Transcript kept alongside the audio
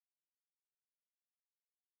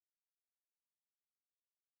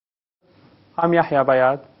I'm Yahya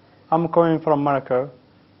Bayad. I'm coming from Morocco.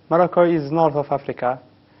 Morocco is north of Africa.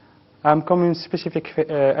 I'm coming specific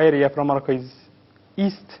area from Morocco is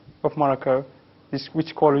east of Morocco,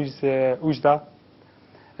 which called Oujda.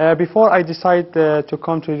 Before I decided to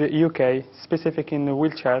come to the UK, specific in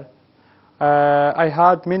Wiltshire, I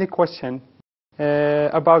had many questions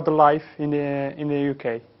about the life in the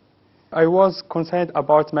UK. I was concerned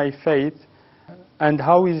about my faith and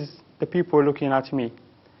how is the people looking at me.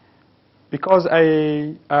 Because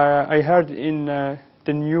I heard in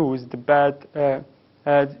the news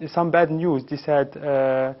some bad news. They said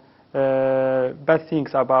bad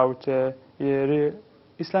things about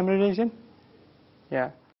Islam religion.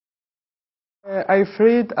 Yeah. I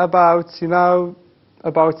read about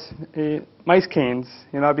about my skins,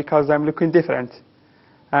 because I'm looking different,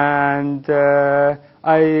 and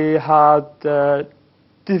I had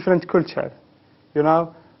different culture,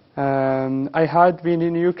 I had been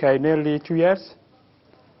in the UK nearly 2 years.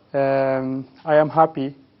 I am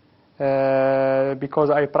happy because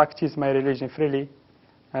I practice my religion freely.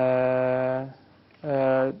 But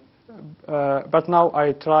now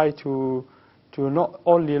I try to not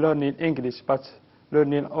only learn in English, but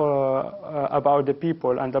learning about the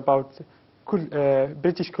people and about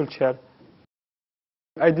British culture.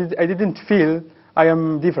 I didn't feel I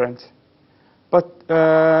am different, but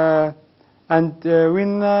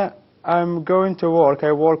when I'm going to work,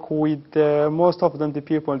 I work with most of them. The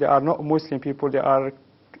people, they are not Muslim people; they are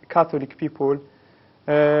Catholic people.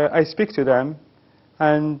 I speak to them,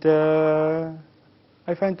 and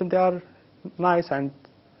I find them they are nice. And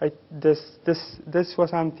this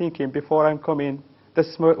what I'm thinking before I'm coming.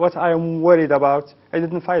 This what I am worried about. I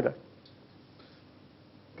didn't find it.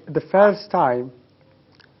 The first time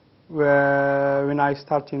when I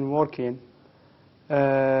started working,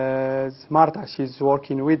 Marta, she's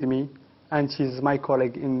working with me, and she's my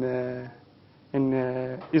colleague in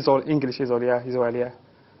English Israel, yeah.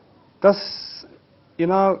 That's,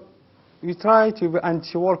 we try to, and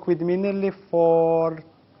she worked with me nearly for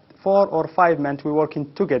 4 or 5 months. We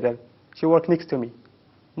working together. She worked next to me,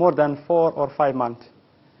 more than 4 or 5 months.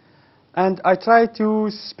 And I try to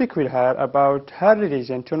speak with her about her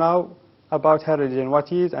religion, to know about her religion,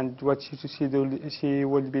 what is and what she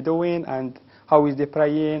will be doing, and how is they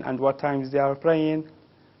praying, and what times they are praying.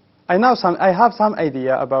 I have some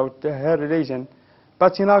idea about her religion,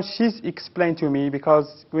 but she's explained to me,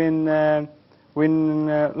 because when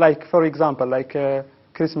like for example, like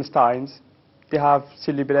Christmas times, they have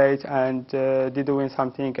celebrate and they're doing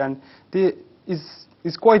something, and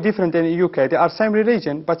it's quite different than the UK. They are same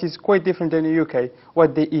religion, but it's quite different than the UK.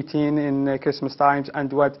 What they eating in Christmas times,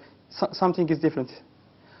 and what something is different.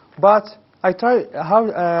 But I try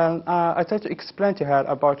to explain to her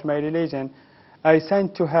about my religion. I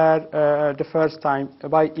sent to her the first time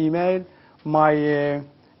by email my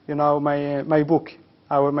my book.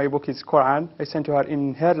 My book is Quran. I sent to her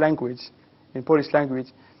in her language, in Polish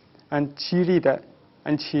language, and she read it,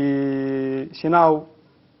 and she know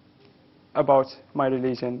about my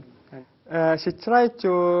religion. She tried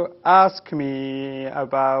to ask me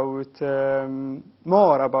about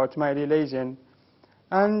more about my religion,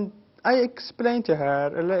 and I explained to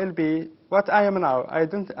her a little bit what I am now.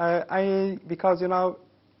 Because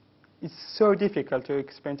it's so difficult to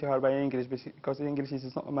explain to her by English, because English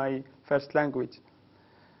is not my first language.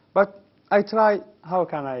 But I try. How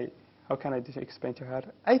can I explain to her?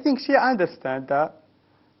 I think she understands that,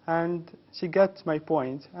 and she gets my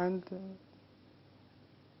point, and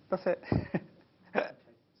that's it.